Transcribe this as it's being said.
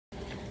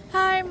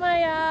Hi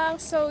Maya,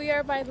 so we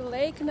are by the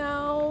lake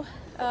now.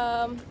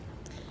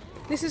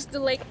 This is the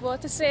Lake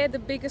Wörthersee, the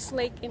biggest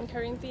lake in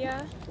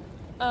Carinthia.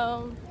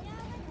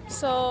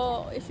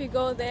 So if you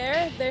go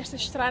there, there's a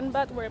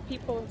strandbad where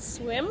people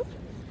swim,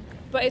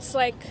 but it's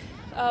like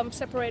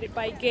separated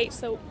by gates.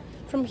 So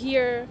from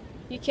here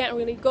you can't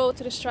really go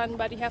to the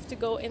strandbad. You have to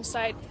go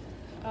inside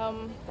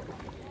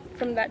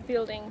from that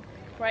building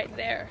right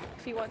there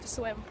if you want to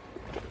swim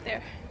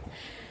there.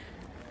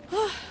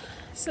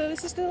 So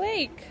this is the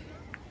lake.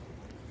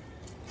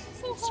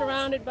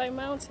 Surrounded by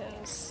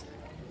mountains.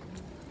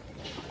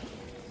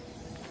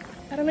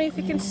 I don't know if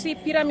you can see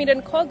Pyramid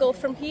and Kogel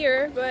from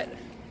here, but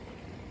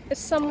it's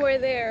somewhere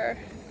there.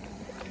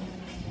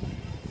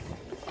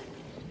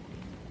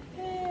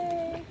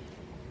 Hey.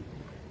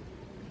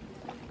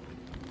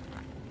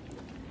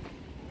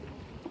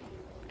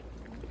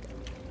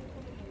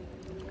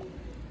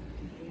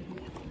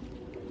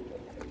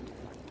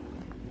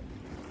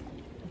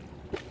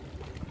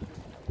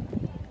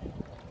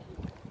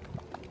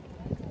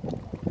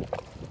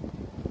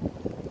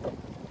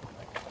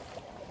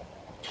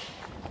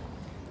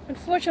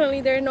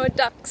 Unfortunately, there are no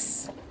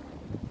ducks,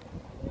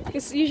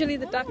 because usually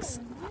the ducks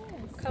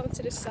come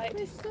to this side.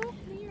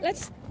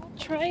 Let's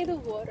try the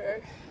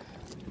water.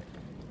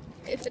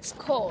 If it's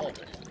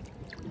cold.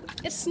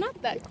 It's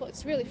not that cold,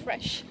 it's really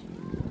fresh.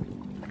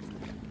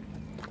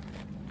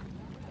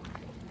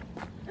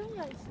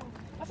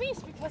 I think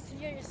it's because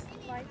here is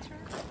lighter.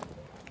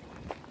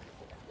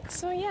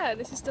 So yeah,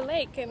 this is the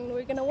lake and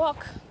we're gonna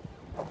walk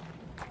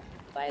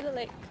by the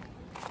lake.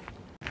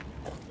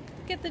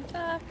 Look at the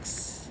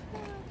ducks.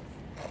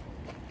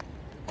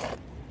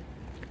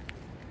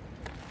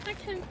 I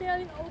can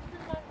barely open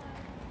my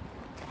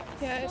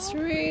eyes. Yeah, it's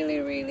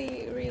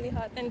really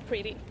hot and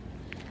pretty.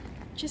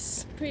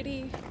 Just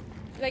pretty.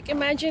 Like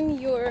imagine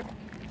you're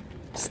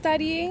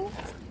studying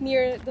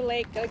near the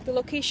lake, like the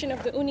location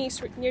of the uni is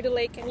near the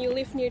lake and you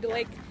live near the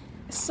lake.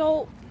 It's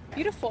so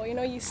beautiful, you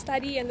know, you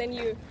study and then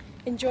you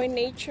enjoy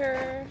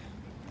nature.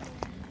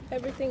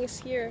 Everything is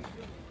here.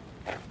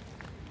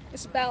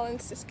 It's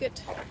balanced, it's good.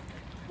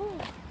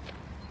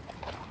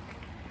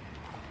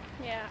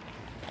 Yeah.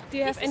 Do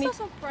you have any? It's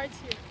also bright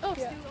here. Oh,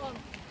 Yeah. still on.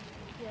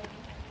 Yeah.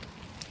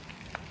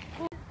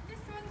 This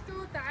one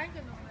go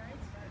diagonal, right?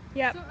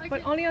 Yeah, So I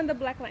but can- only on the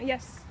black line.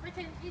 Yes. I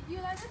can eat you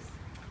like this?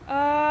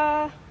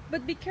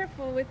 But be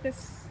careful with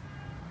this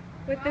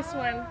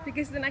one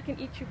because then I can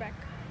eat you back.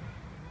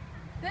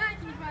 Then I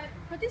can eat my.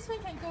 But this one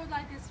can go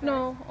like this, right?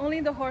 No, only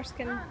the horse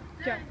can Then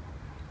jump.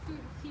 I do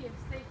here,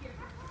 stay here.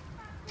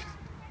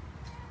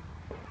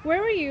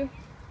 Where were you?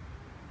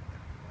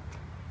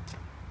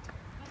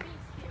 I think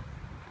it's here.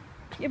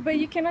 Yeah, but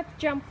you cannot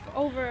jump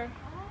over.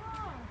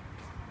 Oh.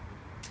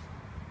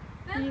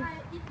 Then You- I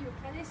eat you.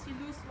 At least you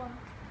lose one.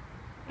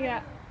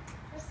 Yeah.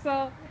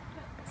 So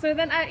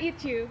then I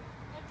eat you.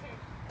 Okay.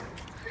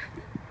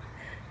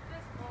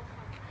 That's more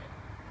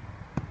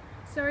fun.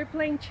 So we're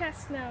playing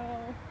chess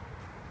now.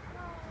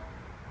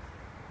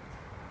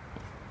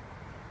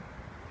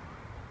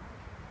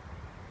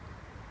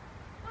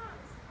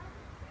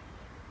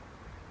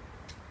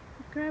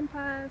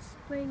 Grandpa's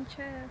playing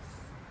chess.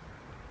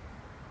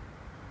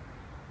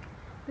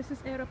 This is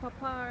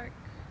Europark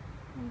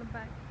on the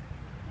back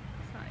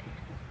side.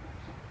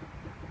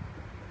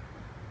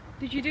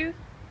 Did you do?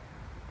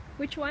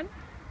 Which one?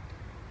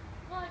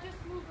 Well, I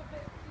just move a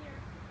bit here.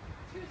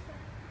 2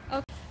 seconds.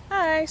 Okay.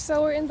 Hi,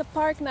 so we're in the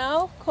park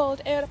now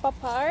called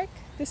Europark.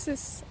 This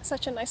is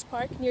such a nice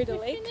park near the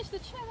lake. Finish the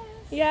chess.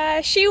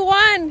 Yeah, she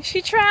won!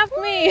 She trapped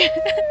me!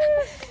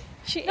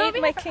 She ate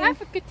my I king.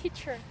 have a good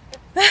teacher.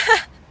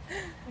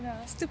 No.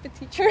 Stupid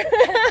teacher.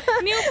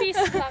 New piece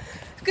of luck.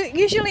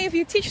 Usually if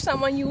you teach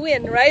someone you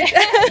win, right?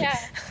 Yeah.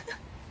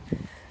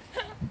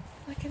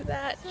 Look at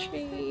that So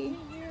tree.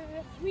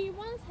 here, we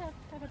once have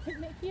had a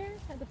picnic here.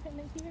 Had a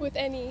picnic here. With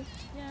any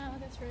Yeah,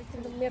 that's very in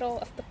cool. the middle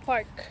of the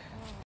park.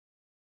 Oh.